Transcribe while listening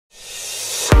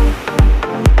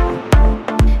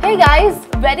Hi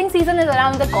guys, wedding season is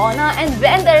around the corner, and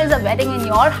when there is a wedding in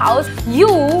your house, you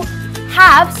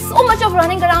have so much of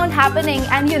running around happening,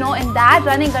 and in that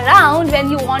running around,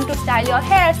 when you want to style your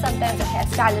hair, sometimes the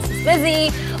hairstylist is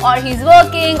busy or he's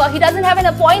working or he doesn't have an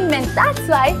appointment. That's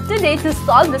why today, to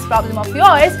solve this problem of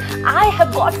yours, I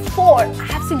have got 4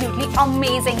 absolutely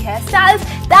amazing hairstyles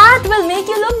that will make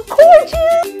you look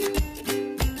gorgeous.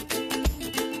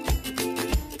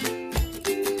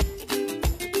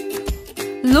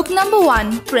 Look number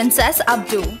 1, Princess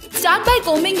Updo. Start by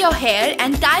combing your hair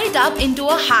and tie it up into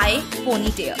a high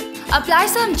ponytail. Apply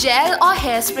some gel or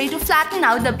hairspray to flatten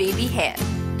out the baby hair.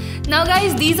 Now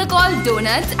guys, these are called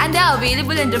donuts and they are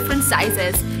available in different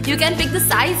sizes. You can pick the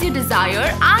size you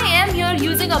desire. I am here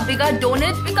using a bigger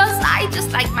donut because I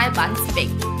just like my buns big.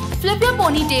 Flip your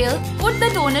ponytail, put the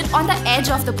donut on the edge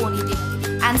of the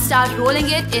ponytail and start rolling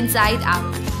it inside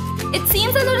out. It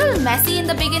seems a little messy in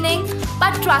the beginning,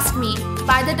 but trust me,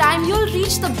 by the time you'll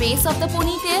reach the base of the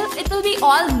ponytail, it will be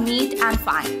all neat and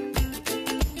fine.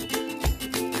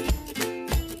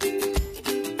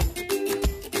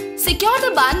 Secure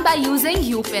the bun by using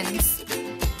U-pins.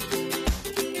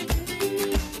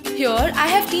 Here, I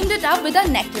have teamed it up with a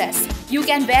necklace. You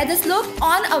can wear this look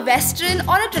on a western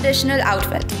or a traditional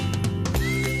outfit.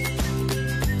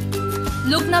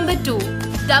 Look number 2,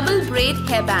 double braid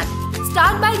hairband.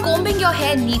 Start by combing your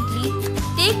hair neatly.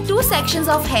 Take 2 sections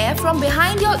of hair from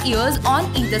behind your ears on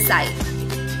either side.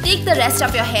 Take the rest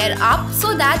of your hair up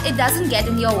so that it doesn't get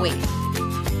in your way.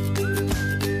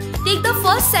 Take the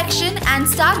first section and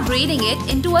start braiding it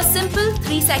into a simple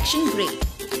 3-section braid.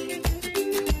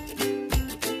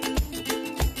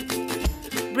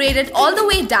 Braid it all the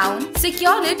way down,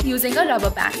 secure it using a rubber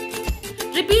band.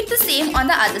 Repeat the same on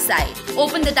the other side.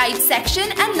 Open the tight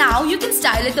section and now you can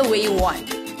style it the way you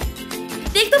want.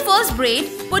 Take the first braid,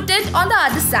 put it on the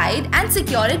other side and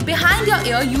secure it behind your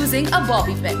ear using a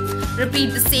bobby pin.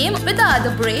 Repeat the same with the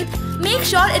other braid. Make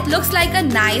sure it looks like a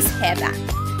nice hairband.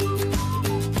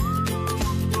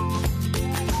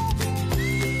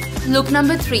 Look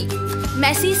number 3,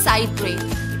 messy side braid.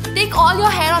 Take all your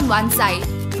hair on one side,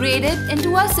 braid it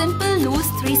into a simple loose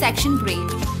 3-section braid.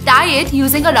 Tie it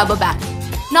using a rubber band.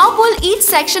 Now pull each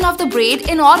section of the braid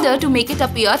in order to make it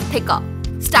appear thicker.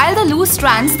 Style the loose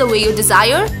strands the way you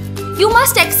desire. You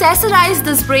must accessorize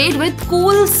this braid with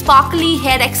cool, sparkly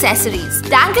hair accessories.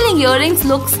 Dangling earrings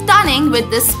look stunning with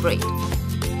this braid.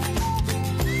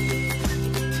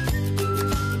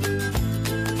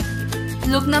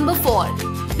 Look number 4,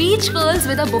 beach curls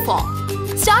with a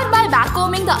bouffant. Start by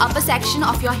backcombing the upper section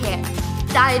of your hair.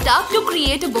 Tie it up to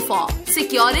create a bouffant.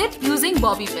 Secure it using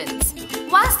bobby pins.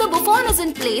 Once the bouffant is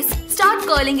in place, start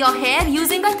curling your hair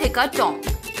using a thicker tongue.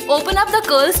 Open up the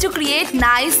curls to create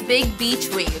nice big beach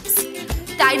waves.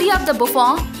 Tidy up the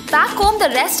bouffant, backcomb the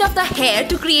rest of the hair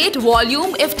to create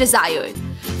volume if desired.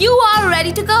 You are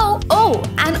ready to go! Oh,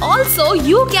 and also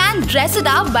you can dress it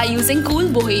up by using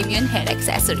cool bohemian hair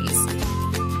accessories.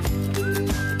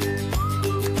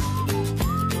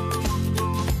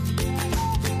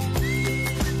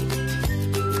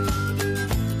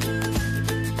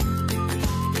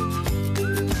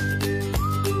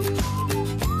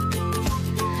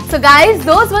 So guys,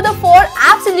 those were the 4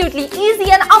 absolutely easy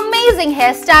and amazing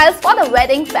hairstyles for the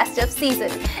wedding festive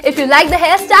season. If you like the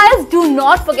hairstyles, do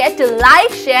not forget to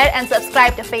like, share and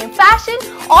subscribe to Fame Fashion.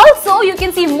 Also, you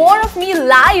can see more of me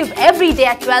live every day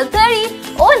at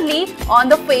 12:30 only on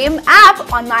the Fame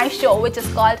app on my show, which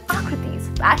is called Aakriti's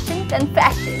Fashion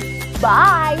Confession.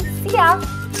 Bye! See ya!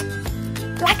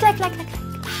 Like.